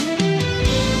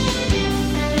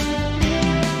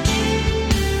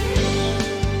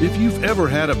If you've ever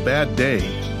had a bad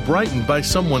day, brightened by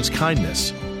someone's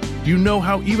kindness, you know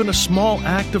how even a small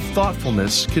act of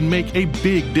thoughtfulness can make a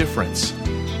big difference.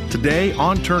 Today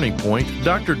on Turning Point,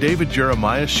 Dr. David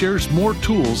Jeremiah shares more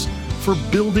tools for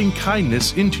building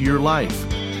kindness into your life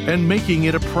and making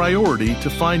it a priority to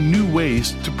find new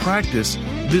ways to practice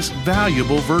this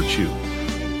valuable virtue.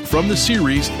 From the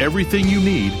series, Everything You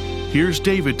Need, here's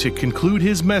David to conclude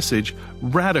his message,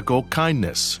 Radical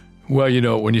Kindness. Well, you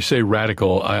know, when you say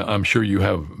radical, I'm sure you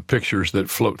have pictures that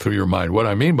float through your mind. What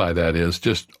I mean by that is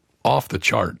just off the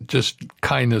chart, just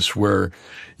kindness where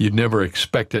you'd never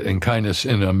expect it, and kindness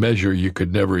in a measure you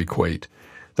could never equate.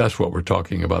 That's what we're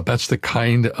talking about. That's the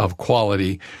kind of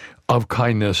quality of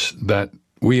kindness that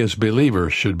we as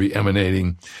believers should be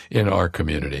emanating in our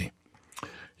community.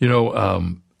 You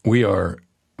know, we are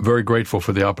very grateful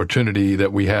for the opportunity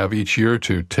that we have each year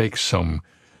to take some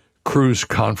cruise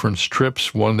conference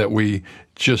trips. One that we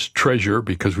just treasure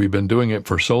because we've been doing it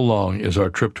for so long is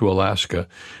our trip to Alaska.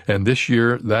 And this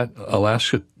year, that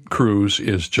Alaska cruise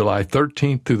is July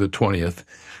 13th through the 20th.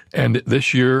 And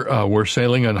this year, we're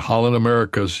sailing on Holland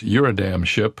America's Eurodam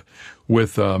ship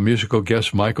with musical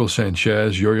guest Michael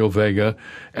Sanchez, Uriel Vega,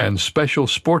 and special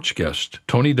sports guests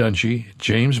Tony Dungy,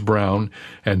 James Brown,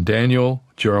 and Daniel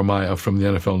Jeremiah from the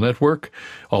NFL Network.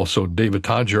 Also, David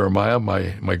Todd Jeremiah,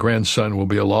 my grandson, will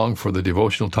be along for the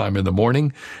devotional time in the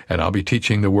morning, and I'll be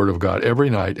teaching the Word of God every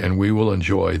night, and we will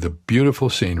enjoy the beautiful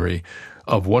scenery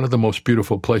of one of the most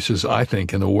beautiful places, I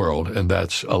think, in the world, and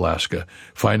that's Alaska.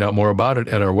 Find out more about it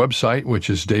at our website, which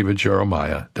is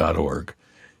davidjeremiah.org.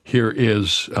 Here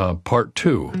is part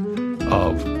 2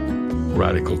 of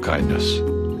Radical Kindness.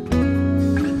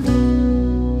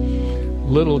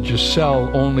 Little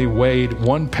Giselle only weighed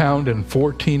 1 pound and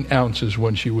 14 ounces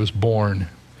when she was born.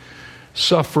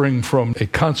 Suffering from a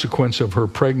consequence of her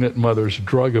pregnant mother's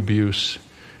drug abuse,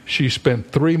 she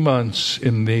spent 3 months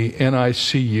in the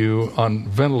NICU on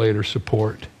ventilator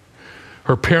support.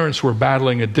 Her parents were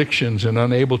battling addictions and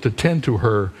unable to tend to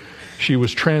her. She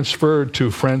was transferred to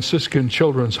Franciscan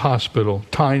Children's Hospital,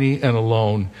 tiny and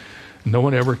alone. No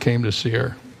one ever came to see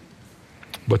her.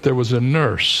 But there was a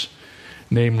nurse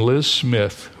named Liz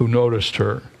Smith who noticed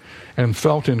her and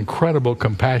felt incredible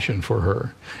compassion for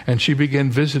her, and she began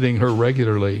visiting her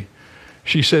regularly.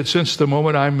 She said, since the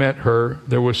moment I met her,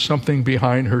 there was something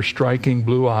behind her striking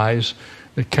blue eyes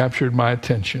that captured my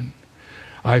attention.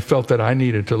 I felt that I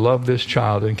needed to love this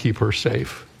child and keep her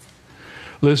safe.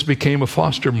 Liz became a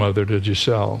foster mother to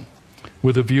Giselle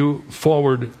with a view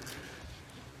forward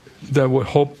that would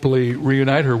hopefully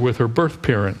reunite her with her birth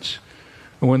parents.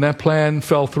 And when that plan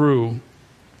fell through,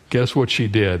 guess what she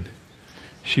did?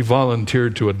 She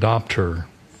volunteered to adopt her.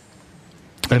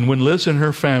 And when Liz and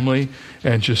her family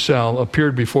and Giselle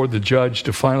appeared before the judge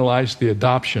to finalize the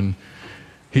adoption,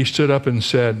 he stood up and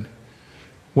said,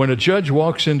 when a judge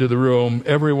walks into the room,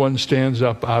 everyone stands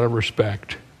up out of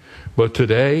respect. But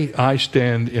today, I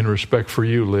stand in respect for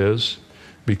you, Liz,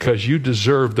 because you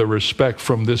deserve the respect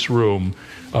from this room.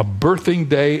 A birthing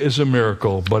day is a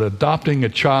miracle, but adopting a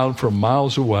child from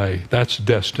miles away, that's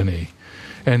destiny.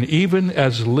 And even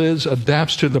as Liz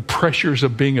adapts to the pressures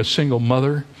of being a single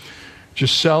mother,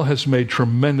 Giselle has made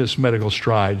tremendous medical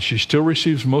strides. She still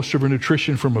receives most of her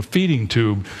nutrition from a feeding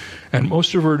tube, and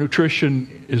most of her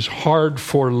nutrition is hard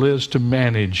for Liz to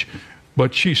manage.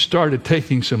 But she started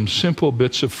taking some simple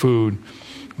bits of food.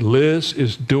 Liz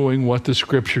is doing what the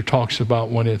scripture talks about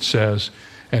when it says,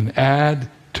 and add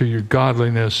to your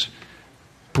godliness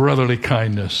brotherly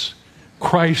kindness,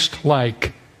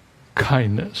 Christ-like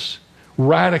kindness,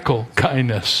 radical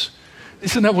kindness.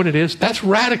 Isn't that what it is? That's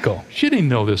radical. She didn't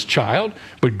know this child,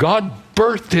 but God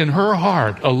birthed in her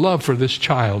heart a love for this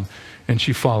child, and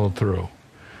she followed through.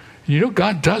 You know,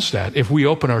 God does that if we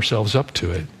open ourselves up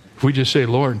to it. If we just say,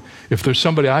 Lord, if there's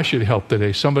somebody I should help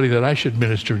today, somebody that I should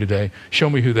minister today, show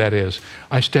me who that is.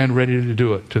 I stand ready to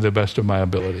do it to the best of my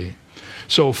ability.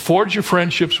 So forge your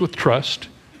friendships with trust.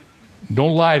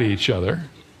 Don't lie to each other.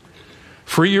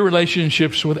 Free your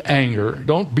relationships with anger.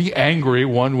 Don't be angry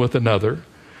one with another.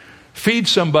 Feed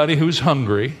somebody who's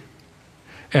hungry.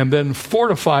 And then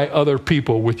fortify other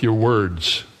people with your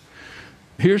words.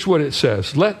 Here's what it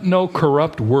says. Let no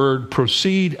corrupt word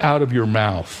proceed out of your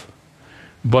mouth,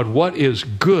 but what is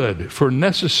good for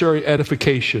necessary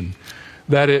edification,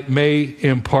 that it may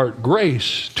impart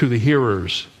grace to the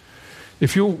hearers.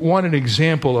 If you want an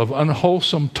example of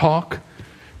unwholesome talk,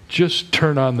 just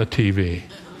turn on the TV.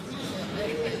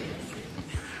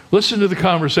 Listen to the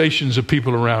conversations of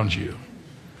people around you.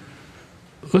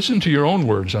 Listen to your own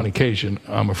words on occasion,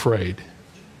 I'm afraid.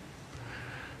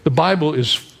 The Bible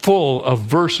is full of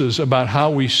verses about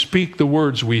how we speak the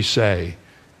words we say.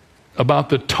 about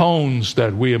the tones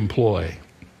that we employ.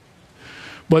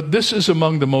 But this is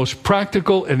among the most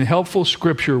practical and helpful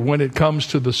scripture when it comes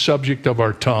to the subject of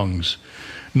our tongues.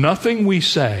 Nothing we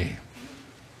say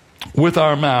with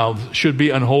our mouths should be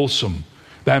unwholesome.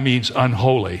 That means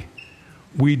unholy.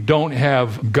 We don't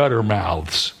have gutter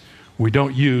mouths. We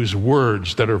don't use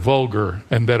words that are vulgar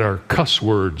and that are cuss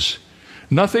words.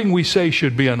 Nothing we say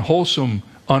should be unwholesome,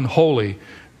 unholy.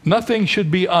 Nothing should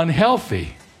be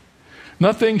unhealthy.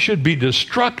 Nothing should be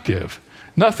destructive.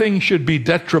 Nothing should be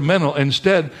detrimental.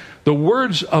 Instead, the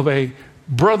words of a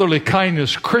brotherly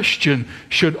kindness Christian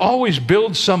should always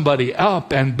build somebody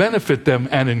up and benefit them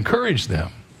and encourage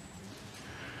them.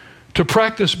 To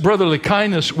practice brotherly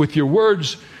kindness with your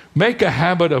words, make a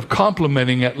habit of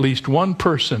complimenting at least one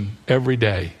person every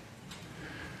day.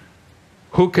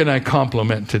 Who can I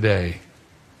compliment today?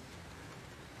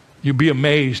 You'll be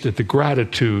amazed at the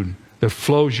gratitude that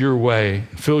flows your way,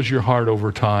 fills your heart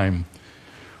over time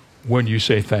when you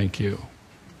say thank you.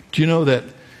 Do you know that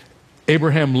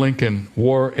Abraham Lincoln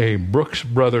wore a Brooks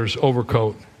Brothers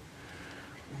overcoat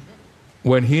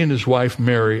when he and his wife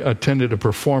Mary attended a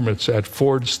performance at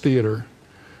Ford's Theater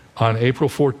on April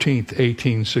 14th,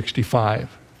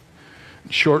 1865.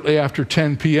 Shortly after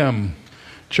 10 p.m.,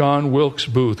 John Wilkes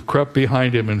Booth crept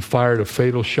behind him and fired a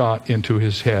fatal shot into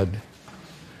his head.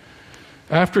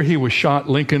 After he was shot,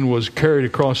 Lincoln was carried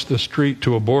across the street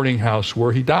to a boarding house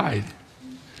where he died.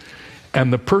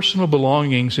 And the personal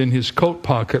belongings in his coat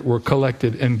pocket were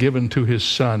collected and given to his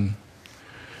son.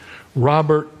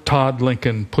 Robert Todd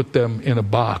Lincoln put them in a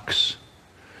box.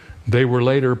 They were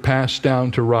later passed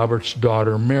down to Robert's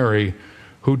daughter, Mary,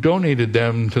 who donated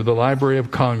them to the Library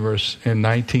of Congress in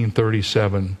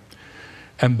 1937.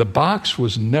 And the box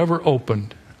was never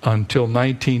opened until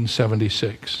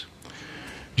 1976.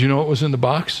 Do you know what was in the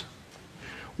box?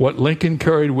 What Lincoln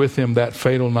carried with him that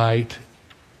fatal night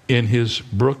in his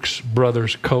Brooks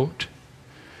Brothers coat.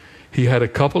 He had a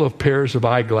couple of pairs of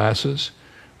eyeglasses,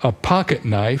 a pocket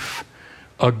knife,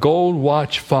 a gold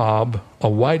watch fob, a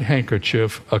white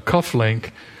handkerchief, a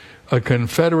cufflink, a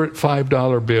Confederate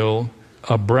 $5 bill,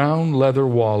 a brown leather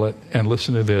wallet, and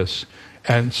listen to this,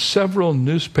 and several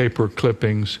newspaper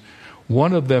clippings.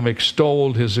 One of them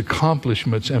extolled his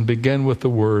accomplishments and began with the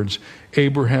words,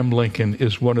 "Abraham Lincoln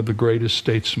is one of the greatest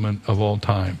statesmen of all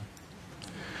time."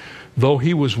 Though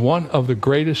he was one of the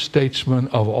greatest statesmen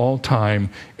of all time,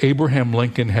 Abraham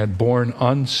Lincoln had borne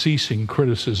unceasing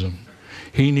criticism.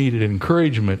 He needed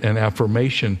encouragement and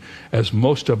affirmation, as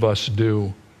most of us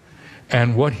do.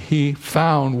 And what he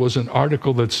found was an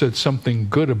article that said something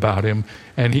good about him,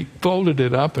 and he folded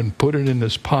it up and put it in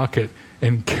his pocket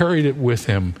and carried it with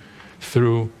him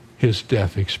through his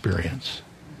death experience.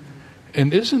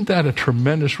 And isn't that a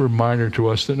tremendous reminder to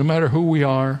us that no matter who we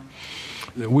are,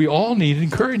 we all need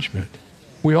encouragement.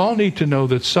 We all need to know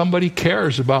that somebody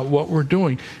cares about what we're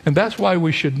doing. And that's why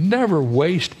we should never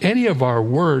waste any of our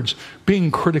words being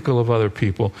critical of other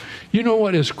people. You know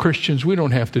what, as Christians, we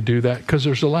don't have to do that because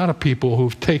there's a lot of people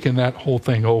who've taken that whole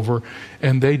thing over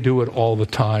and they do it all the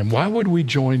time. Why would we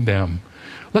join them?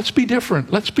 Let's be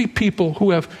different. Let's be people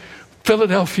who have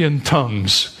Philadelphian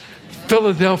tongues,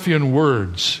 Philadelphian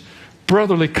words,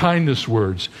 brotherly kindness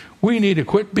words. We need to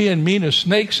quit being mean as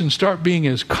snakes and start being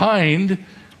as kind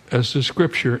as the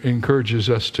Scripture encourages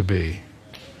us to be.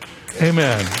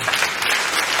 Amen.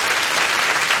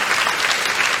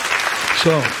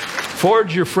 So,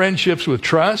 forge your friendships with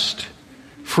trust,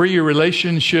 free your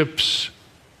relationships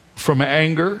from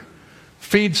anger,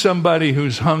 feed somebody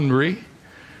who's hungry,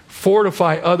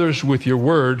 fortify others with your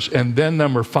words, and then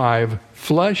number 5,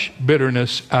 flush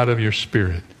bitterness out of your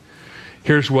spirit.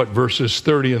 Here's what verses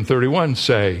 30 and 31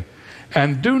 say.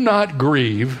 And do not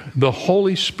grieve the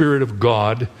Holy Spirit of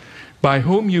God, by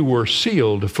whom you were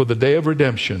sealed for the day of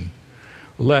redemption.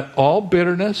 Let all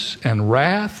bitterness and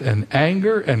wrath and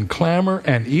anger and clamor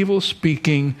and evil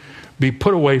speaking be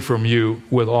put away from you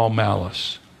with all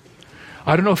malice.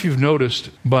 I don't know if you've noticed,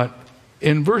 but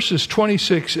in verses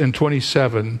 26 and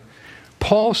 27,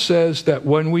 Paul says that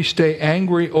when we stay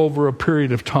angry over a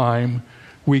period of time,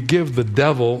 we give the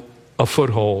devil a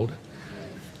foothold.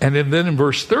 And then in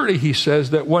verse 30, he says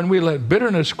that when we let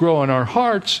bitterness grow in our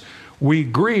hearts, we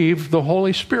grieve the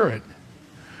Holy Spirit.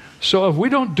 So if we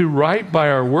don't do right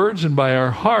by our words and by our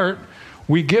heart,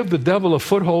 we give the devil a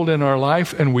foothold in our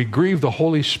life and we grieve the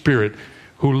Holy Spirit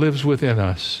who lives within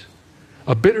us.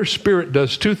 A bitter spirit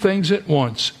does two things at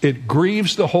once. It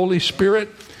grieves the Holy Spirit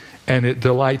and it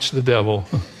delights the devil.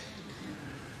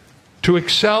 To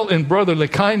excel in brotherly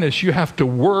kindness, you have to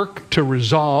work to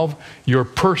resolve your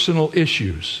personal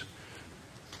issues.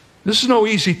 This is no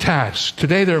easy task.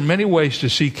 Today there are many ways to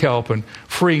seek help in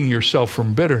freeing yourself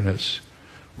from bitterness.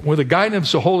 With the guidance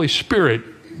of the Holy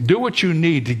Spirit, do what you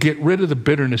need to get rid of the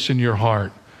bitterness in your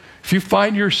heart. If you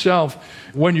find yourself,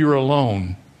 when you're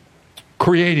alone,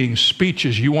 creating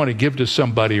speeches you want to give to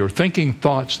somebody or thinking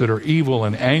thoughts that are evil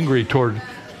and angry toward...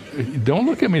 Don't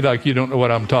look at me like you don't know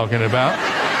what I'm talking about.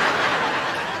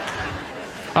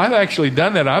 I've actually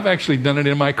done that. I've actually done it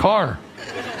in my car.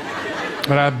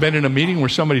 And I've been in a meeting where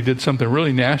somebody did something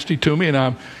really nasty to me, and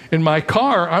I'm in my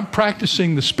car, I'm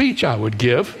practicing the speech I would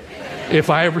give. If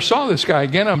I ever saw this guy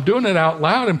again, I'm doing it out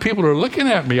loud, and people are looking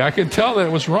at me. I can tell that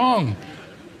it was wrong.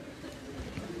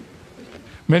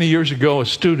 Many years ago, a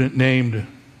student named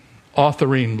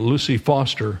Autherine Lucy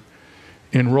Foster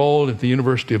enrolled at the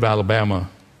University of Alabama.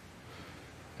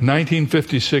 In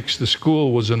 1956, the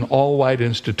school was an all-white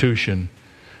institution,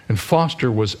 and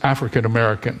Foster was African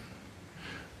American.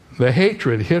 The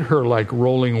hatred hit her like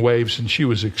rolling waves, and she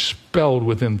was expelled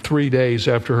within 3 days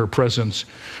after her presence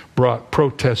brought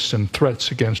protests and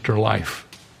threats against her life.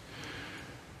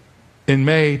 In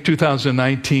May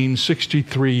 2019,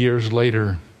 63 years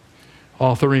later,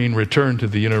 Autherine returned to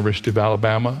the University of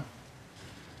Alabama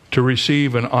to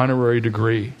receive an honorary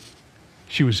degree.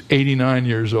 She was 89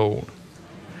 years old.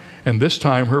 And this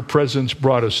time her presence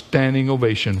brought a standing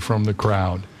ovation from the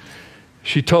crowd.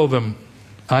 She told them,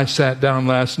 I sat down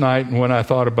last night, and when I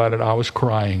thought about it, I was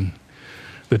crying.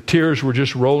 The tears were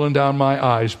just rolling down my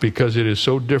eyes because it is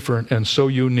so different and so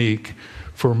unique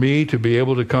for me to be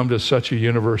able to come to such a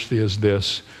university as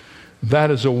this.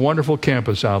 That is a wonderful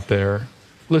campus out there.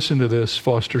 Listen to this,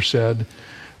 Foster said.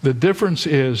 The difference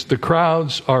is the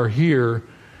crowds are here,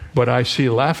 but I see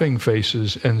laughing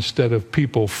faces instead of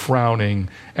people frowning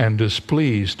and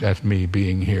displeased at me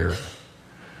being here.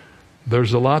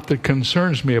 There's a lot that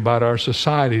concerns me about our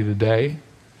society today.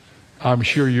 I'm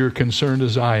sure you're concerned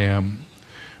as I am.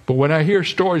 But when I hear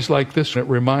stories like this, it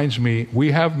reminds me we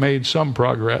have made some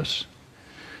progress.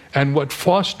 And what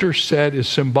Foster said is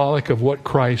symbolic of what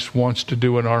Christ wants to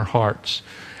do in our hearts.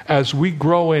 As we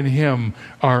grow in Him,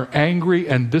 our angry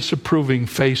and disapproving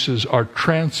faces are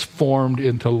transformed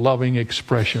into loving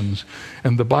expressions.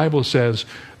 And the Bible says,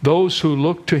 those who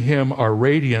look to Him are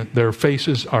radiant. Their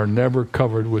faces are never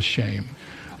covered with shame.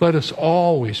 Let us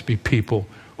always be people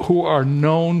who are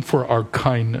known for our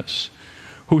kindness,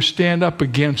 who stand up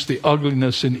against the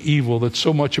ugliness and evil that's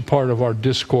so much a part of our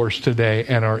discourse today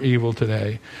and our evil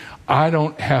today. I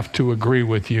don't have to agree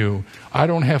with you. I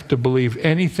don't have to believe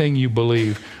anything you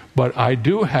believe, but I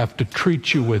do have to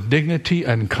treat you with dignity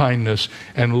and kindness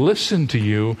and listen to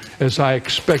you as I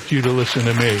expect you to listen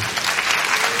to me.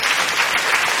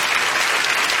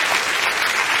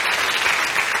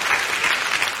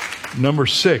 Number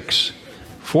 6,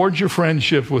 forge your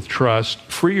friendship with trust,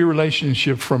 free your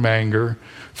relationship from anger,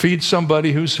 feed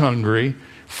somebody who's hungry,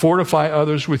 fortify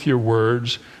others with your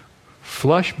words,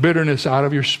 flush bitterness out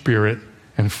of your spirit,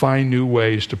 and find new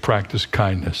ways to practice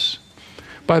kindness.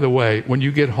 By the way, when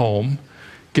you get home,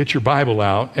 get your Bible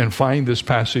out and find this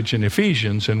passage in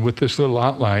Ephesians, and with this little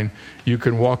outline, you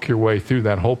can walk your way through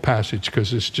that whole passage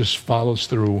because it just follows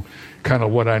through kind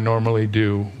of what I normally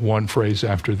do, one phrase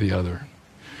after the other.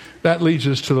 That leads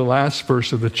us to the last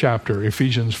verse of the chapter,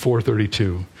 Ephesians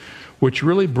 4:32, which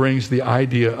really brings the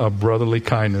idea of brotherly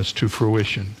kindness to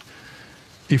fruition.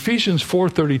 Ephesians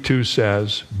 4:32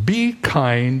 says, be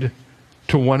kind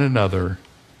to one another,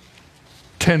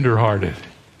 tender-hearted.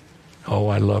 Oh,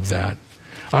 I love that.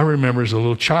 I remember as a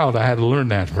little child, I had to learn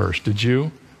that verse. Did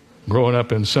you? Growing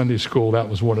up in Sunday school, that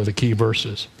was one of the key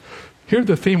verses. Here,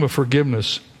 the theme of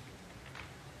forgiveness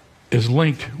is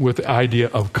linked with the idea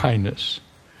of kindness.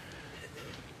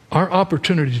 Our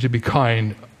opportunities to be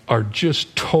kind are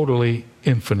just totally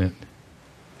infinite.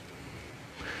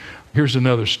 Here's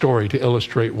another story to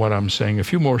illustrate what I'm saying. A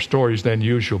few more stories than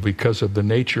usual because of the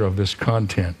nature of this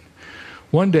content.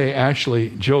 One day, Ashley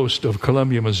Jost of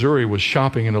Columbia, Missouri, was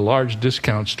shopping in a large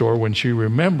discount store when she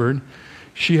remembered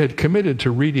she had committed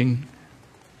to reading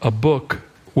a book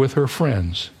with her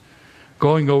friends.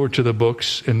 Going over to the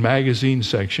books and magazine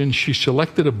section, she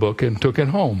selected a book and took it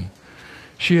home.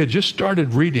 She had just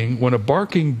started reading when a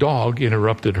barking dog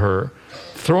interrupted her.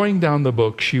 Throwing down the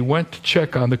book, she went to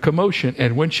check on the commotion,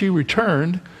 and when she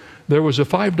returned, there was a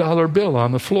 $5 bill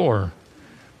on the floor.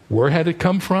 Where had it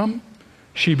come from?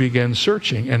 She began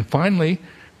searching, and finally,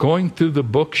 going through the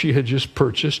book she had just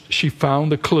purchased, she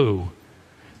found a clue.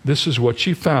 This is what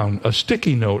she found, a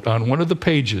sticky note on one of the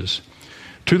pages.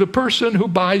 To the person who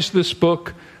buys this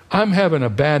book, I'm having a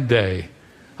bad day.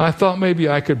 I thought maybe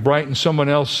I could brighten someone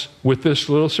else with this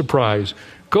little surprise.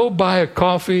 Go buy a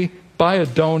coffee, buy a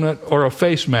donut, or a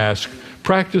face mask,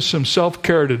 Practice some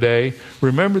self-care today.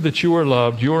 Remember that you are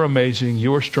loved, you are amazing,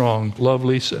 you are strong. Love,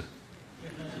 Lisa.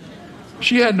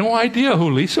 She had no idea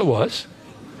who Lisa was,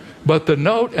 but the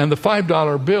note and the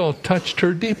 $5 bill touched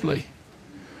her deeply.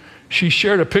 She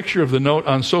shared a picture of the note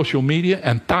on social media,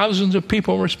 and thousands of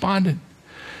people responded.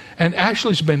 And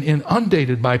Ashley's been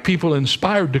inundated by people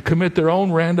inspired to commit their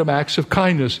own random acts of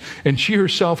kindness, and she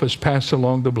herself has passed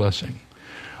along the blessing.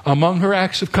 Among her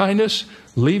acts of kindness,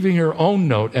 leaving her own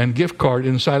note and gift card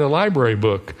inside a library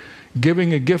book,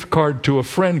 giving a gift card to a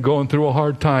friend going through a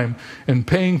hard time, and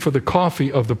paying for the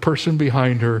coffee of the person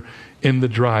behind her in the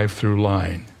drive-through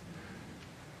line.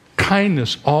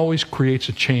 Kindness always creates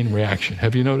a chain reaction.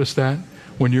 Have you noticed that?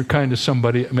 When you're kind to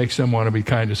somebody, it makes them want to be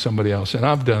kind to somebody else. And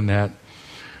I've done that.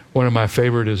 One of my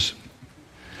favorite is,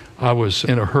 I was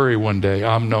in a hurry one day.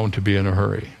 I'm known to be in a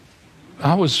hurry.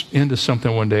 I was into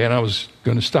something one day, and I was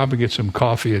going to stop and get some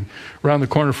coffee. And around the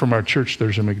corner from our church,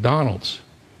 there's a McDonald's.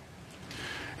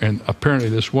 And apparently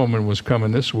this woman was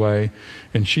coming this way,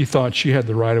 and she thought she had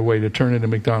the right of way to turn into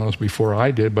McDonald's before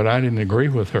I did, but I didn't agree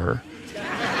with her.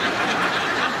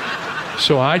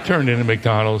 So I turned into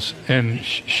McDonald's, and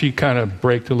she kind of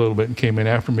braked a little bit and came in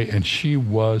after me, and she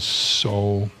was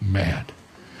so mad.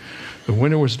 The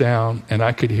window was down, and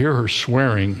I could hear her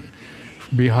swearing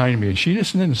behind me, and she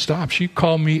just didn't stop. She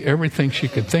called me everything she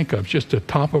could think of, just the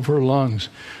top of her lungs,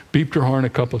 beeped her horn a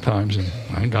couple of times, and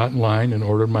I got in line and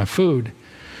ordered my food.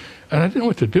 And I didn't know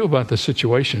what to do about the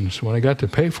situation. So when I got to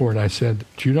pay for it, I said,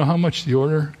 "Do you know how much the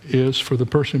order is for the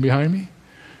person behind me?"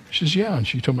 She says, "Yeah." And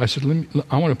she told me, I said,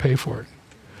 "I want to pay for it."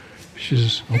 She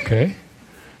says, "Okay."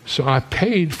 So I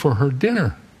paid for her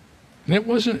dinner. And it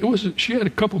wasn't, she had a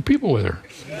couple people with her.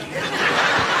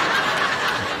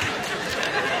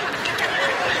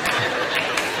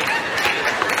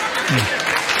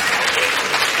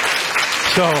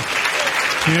 So,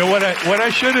 you know, what I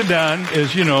should have done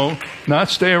is, not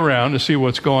stay around to see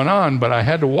what's going on, but I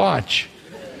had to watch.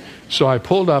 So I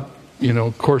pulled up,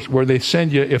 of course, where they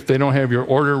send you, if they don't have your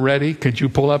order ready, could you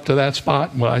pull up to that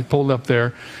spot? Well, I pulled up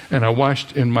there, and I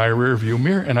watched in my rear view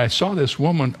mirror, and I saw this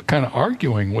woman kind of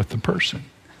arguing with the person,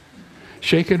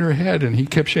 shaking her head, and he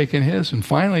kept shaking his, and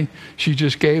finally she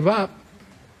just gave up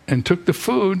and took the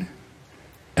food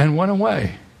and went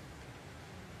away.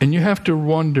 And you have to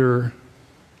wonder,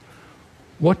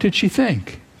 what did she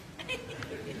think?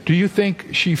 Do you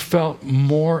think she felt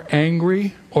more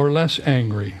angry or less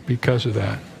angry because of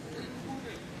that?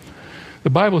 The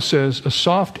Bible says a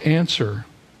soft answer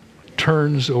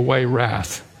turns away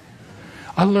wrath.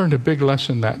 I learned a big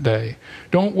lesson that day.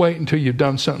 Don't wait until you've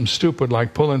done something stupid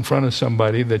like pull in front of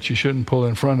somebody that you shouldn't pull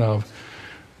in front of.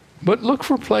 But look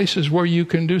for places where you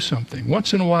can do something.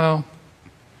 Once in a while,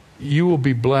 you will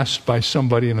be blessed by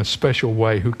somebody in a special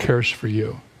way who cares for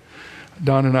you.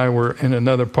 Don and I were in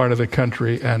another part of the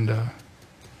country, and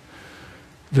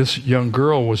this young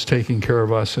girl was taking care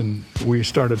of us, and we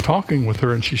started talking with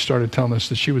her, and she started telling us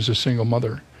that she was a single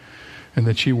mother and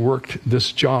that she worked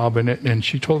this job, and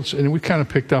she told us, and we kind of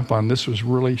picked up on this was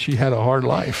really, she had a hard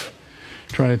life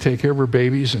trying to take care of her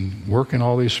babies and working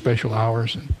all these special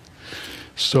hours. And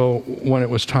so when it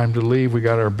was time to leave, we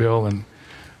got our bill, and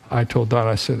I told Don,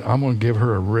 I said, "I'm going to give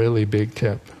her a really big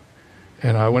tip."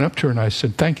 And I went up to her and I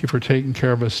said, "Thank you for taking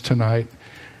care of us tonight.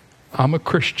 I'm a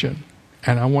Christian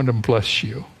and I want to bless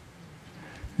you."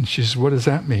 And she said, "What does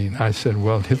that mean?" I said,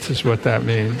 "Well, this is what that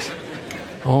means."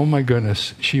 Oh my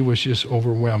goodness. She was just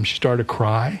overwhelmed. She started to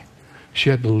cry.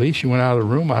 She had to leave. She went out of the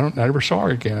room. I never saw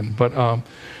her again. But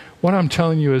what I'm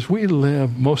telling you is we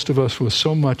live, most of us, with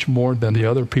so much more than the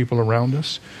other people around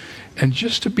us. And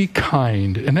just to be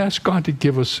kind and ask God to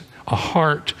give us a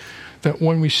heart that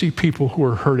when we see people who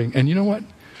are hurting, and you know what?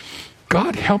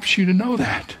 God helps you to know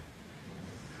that.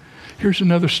 Here's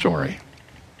another story.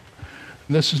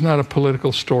 This is not a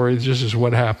political story. This is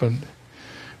what happened.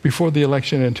 Before the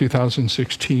election in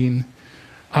 2016,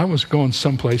 I was going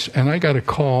someplace, and I got a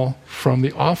call from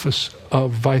the office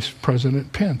of Vice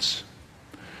President Pence.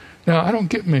 Now, I don't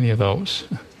get many of those.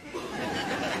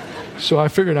 So I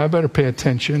figured I better pay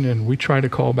attention, and we tried to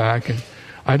call back, and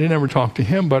I didn't ever talk to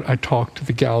him, but I talked to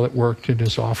the gal that worked in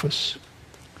his office.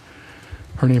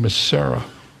 Her name is Sarah.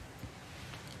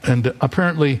 And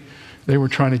apparently they were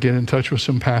trying to get in touch with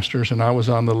some pastors, and I was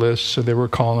on the list, so they were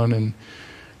calling.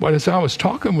 But as I was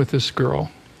talking with this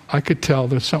girl, I could tell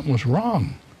that something was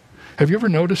wrong. Have you ever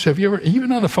noticed?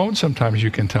 Even on the phone sometimes you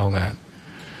can tell that.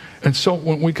 And so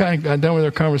when we kind of got done with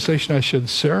our conversation, I said,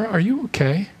 "Sarah, are you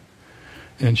okay?"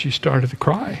 And she started to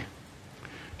cry.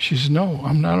 She said, "No,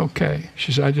 I'm not okay."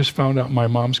 She said, "I just found out my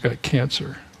mom's got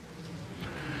cancer."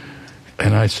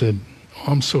 And I said,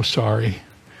 "Oh, I'm so sorry.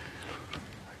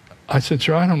 I said,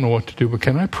 sir, I don't know what to do, but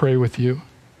can I pray with you?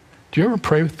 Do you ever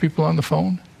pray with people on the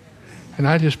phone? And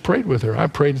I just prayed with her. I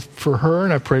prayed for her,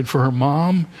 and I prayed for her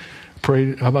mom,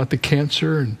 prayed about the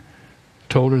cancer, and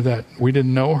told her that we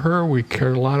didn't know her, we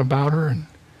cared a lot about her. And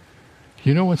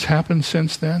you know what's happened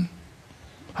since then?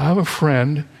 I have a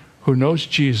friend who knows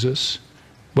Jesus,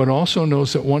 but also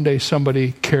knows that one day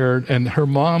somebody cared, and her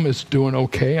mom is doing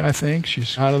okay, I think.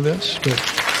 She's out of this. But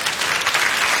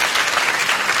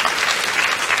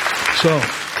so,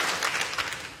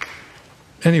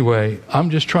 anyway, I'm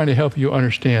just trying to help you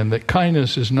understand that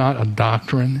kindness is not a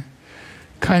doctrine.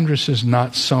 Kindness is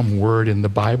not some word in the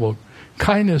Bible.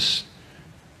 Kindness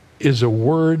is a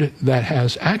word that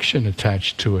has action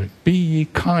attached to it. Be ye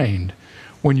kind.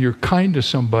 When you're kind to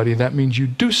somebody, that means you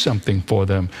do something for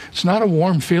them. It's not a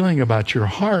warm feeling about your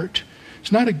heart.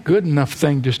 It's not a good enough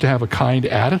thing just to have a kind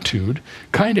attitude.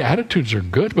 Kind attitudes are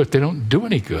good, but they don't do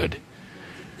any good.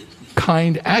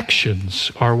 Kind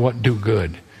actions are what do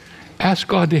good. Ask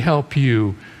God to help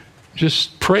you.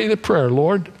 Just pray the prayer,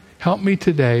 Lord, help me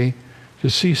today to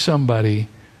see somebody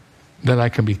that I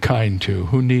can be kind to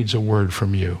who needs a word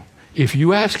from you. If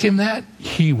you ask him that,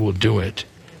 he will do it.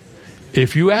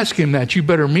 If you ask him that, you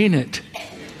better mean it.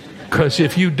 Because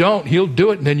if you don't, he'll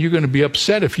do it, and then you're going to be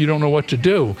upset if you don't know what to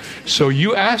do. So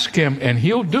you ask him, and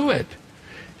he'll do it.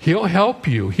 He'll help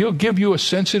you. He'll give you a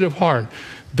sensitive heart.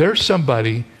 There's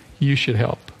somebody you should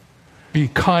help. Be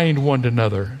kind one to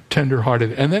another,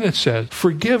 tender-hearted. And then it says,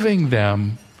 forgiving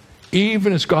them,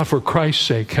 even as God for Christ's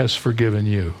sake has forgiven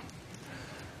you.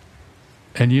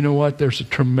 And you know what? There's a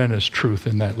tremendous truth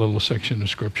in that little section of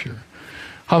Scripture.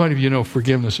 How many of you know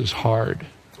forgiveness is hard?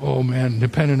 Oh man,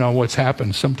 depending on what's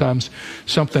happened. Sometimes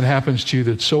something happens to you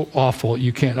that's so awful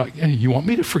you can't. You want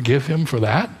me to forgive him for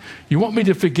that? You want me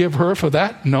to forgive her for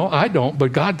that? No, I don't,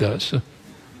 but God does.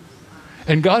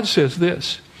 And God says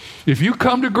this, if you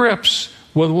come to grips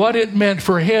with what it meant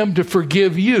for him to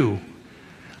forgive you,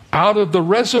 out of the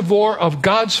reservoir of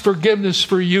God's forgiveness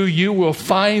for you, you will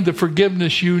find the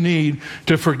forgiveness you need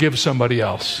to forgive somebody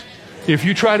else. If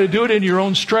you try to do it in your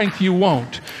own strength, you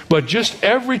won't. But just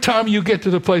every time you get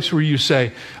to the place where you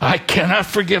say, I cannot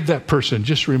forgive that person,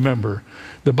 just remember,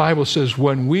 the Bible says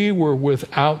when we were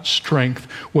without strength,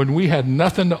 when we had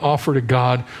nothing to offer to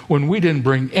God, when we didn't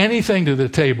bring anything to the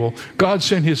table, God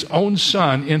sent his own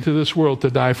Son into this world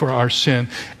to die for our sin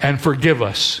and forgive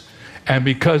us. And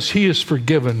because he has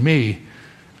forgiven me,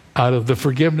 out of the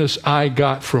forgiveness I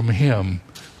got from him,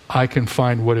 I can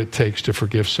find what it takes to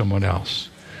forgive someone else.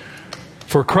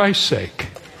 For Christ's sake,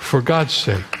 for God's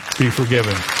sake, be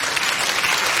forgiven.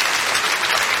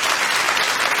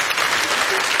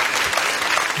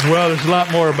 Well, there's a lot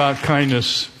more about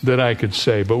kindness that I could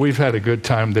say, but we've had a good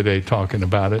time today talking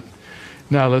about it.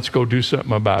 Now let's go do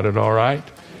something about it, all right?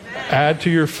 Add to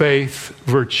your faith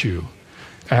virtue,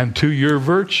 and to your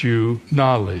virtue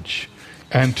knowledge,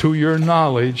 and to your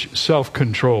knowledge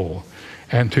self-control,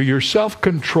 and to your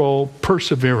self-control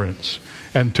perseverance,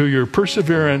 and to your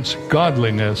perseverance,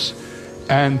 godliness,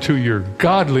 and to your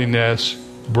godliness,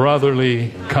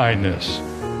 brotherly kindness.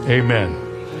 Amen.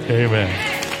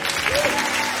 Amen.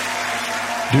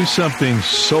 Do something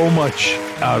so much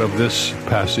out of this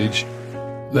passage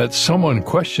that someone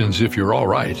questions if you're all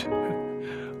right.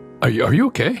 Are you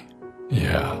okay?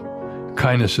 Yeah.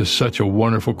 Kindness is such a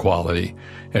wonderful quality,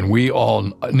 and we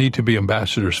all need to be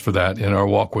ambassadors for that in our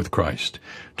walk with Christ.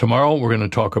 Tomorrow we're going to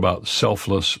talk about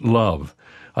selfless love,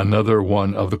 another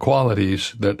one of the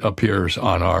qualities that appears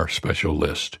on our special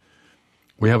list.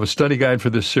 We have a study guide for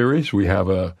this series. We have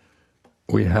a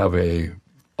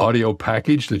audio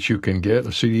package that you can get,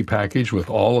 a CD package with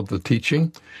all of the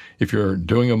teaching. If you're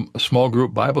doing a small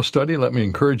group Bible study, let me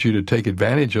encourage you to take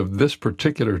advantage of this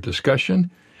particular discussion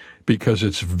because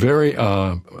it's very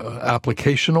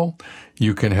applicational.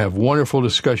 You can have wonderful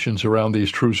discussions around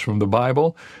these truths from the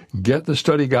Bible. Get the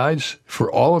study guides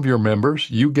for all of your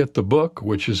members. You get the book,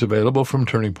 which is available from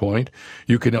Turning Point.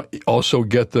 You can also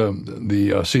get the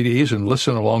CDs and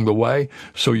listen along the way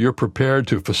so you're prepared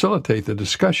to facilitate the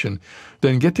discussion.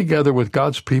 Then get together with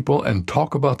God's people and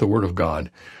talk about the Word of God.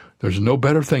 There's no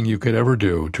better thing you could ever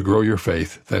do to grow your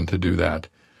faith than to do that.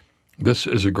 This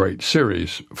is a great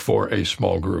series for a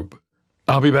small group.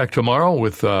 I'll be back tomorrow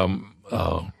with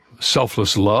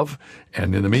selfless love.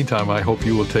 And in the meantime, I hope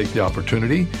you will take the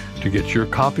opportunity to get your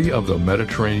copy of the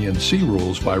Mediterranean Sea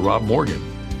Rules by Rob Morgan.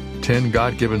 10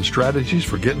 God-given strategies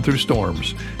for getting through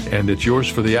storms. And it's yours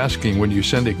for the asking when you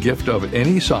send a gift of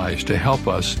any size to help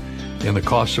us in the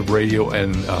costs of radio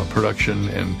and production.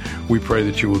 And we pray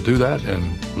that you will do that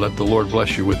and let the Lord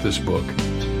bless you with this book.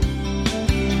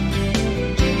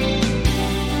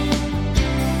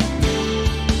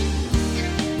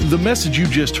 The message you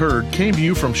just heard came to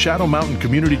you from Shadow Mountain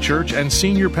Community Church and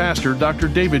Senior Pastor Dr.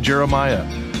 David Jeremiah.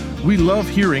 We love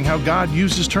hearing how God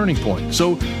uses Turning Point,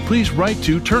 so please write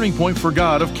to Turning Point for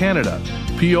God of Canada,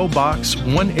 P.O. Box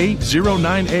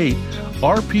 18098,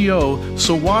 RPO,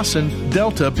 Sawasan,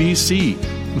 Delta, BC,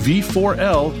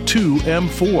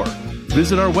 V4L2M4.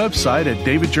 Visit our website at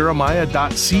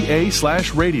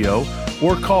davidjeremiah.ca/radio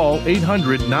or call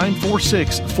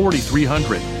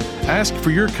 800-946-4300. Ask for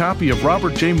your copy of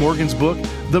Robert J. Morgan's book,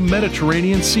 The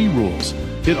Mediterranean Sea Rules.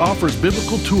 It offers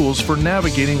biblical tools for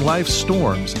navigating life's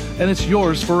storms, and it's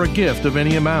yours for a gift of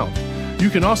any amount. You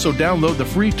can also download the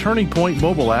free Turning Point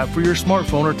mobile app for your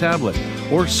smartphone or tablet,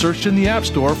 or search in the App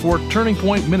Store for Turning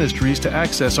Point Ministries to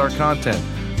access our content.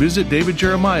 Visit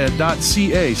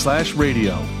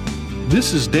davidjeremiah.ca/radio.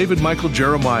 This is David Michael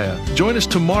Jeremiah. Join us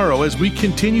tomorrow as we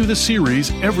continue the series,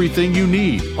 Everything You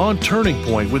Need, on Turning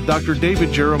Point with Dr.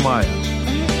 David Jeremiah.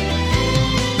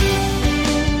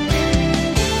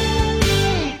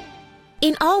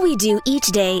 In all we do each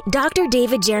day, Dr.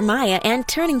 David Jeremiah and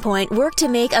Turning Point work to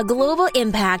make a global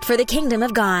impact for the kingdom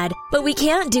of God. But we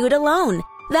can't do it alone.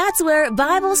 That's where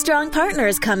Bible Strong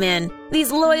Partners come in.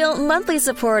 These loyal monthly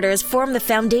supporters form the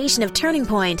foundation of Turning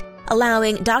Point,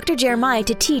 allowing Dr. Jeremiah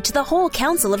to teach the whole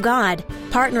counsel of God.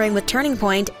 Partnering with Turning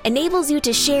Point enables you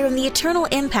to share in the eternal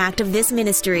impact of this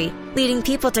ministry, leading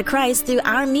people to Christ through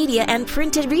our media and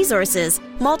printed resources,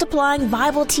 multiplying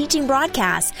Bible teaching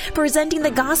broadcasts, presenting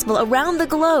the gospel around the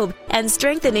globe, and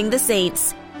strengthening the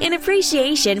saints. In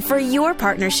appreciation for your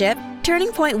partnership,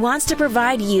 Turning Point wants to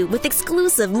provide you with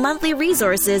exclusive monthly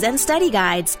resources and study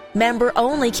guides,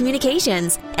 member-only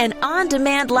communications, an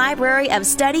on-demand library of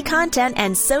study content,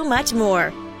 and so much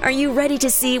more. Are you ready to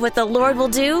see what the Lord will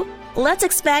do? Let's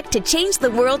expect to change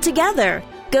the world together.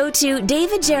 Go to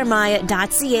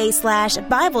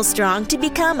davidjeremiah.ca/BibleStrong to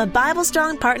become a Bible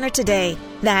Strong partner today.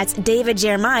 That's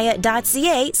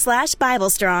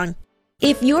davidjeremiah.ca/BibleStrong.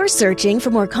 If you're searching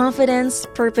for more confidence,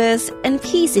 purpose, and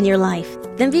peace in your life,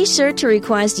 then be sure to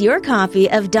request your copy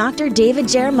of Dr. David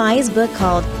Jeremiah's book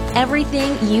called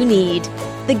Everything You Need.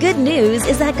 The good news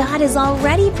is that God has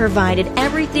already provided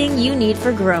everything you need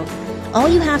for growth. All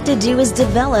you have to do is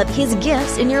develop His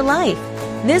gifts in your life.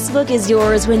 This book is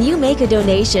yours when you make a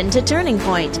donation to Turning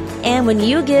Point, and when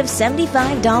you give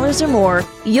 $75 or more,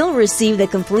 you'll receive the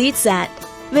complete set.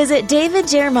 Visit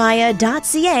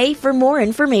davidjeremiah.ca for more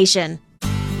information.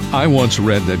 I once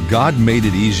read that God made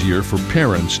it easier for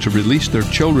parents to release their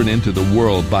children into the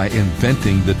world by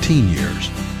inventing the teen years.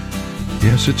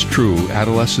 Yes, it's true,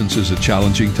 adolescence is a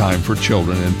challenging time for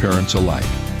children and parents alike.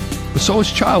 But so is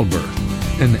childbirth.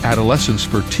 And adolescence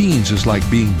for teens is like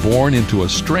being born into a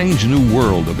strange new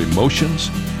world of emotions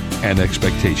and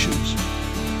expectations.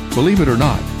 Believe it or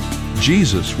not,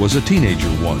 Jesus was a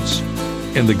teenager once.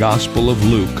 In the Gospel of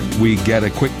Luke, we get a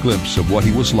quick glimpse of what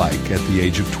he was like at the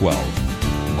age of 12.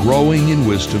 Growing in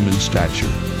wisdom and stature.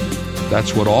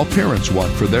 That's what all parents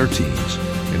want for their teens,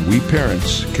 and we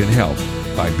parents can help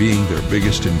by being their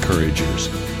biggest encouragers.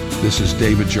 This is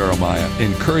David Jeremiah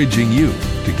encouraging you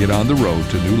to get on the road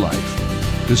to new life.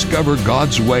 Discover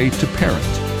God's way to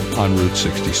parent on Route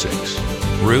 66.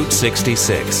 Route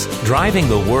 66, driving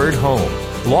the word home.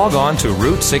 Log on to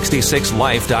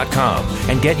Route66Life.com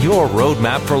and get your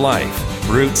roadmap for life.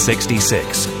 Route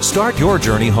 66. Start your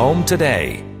journey home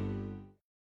today.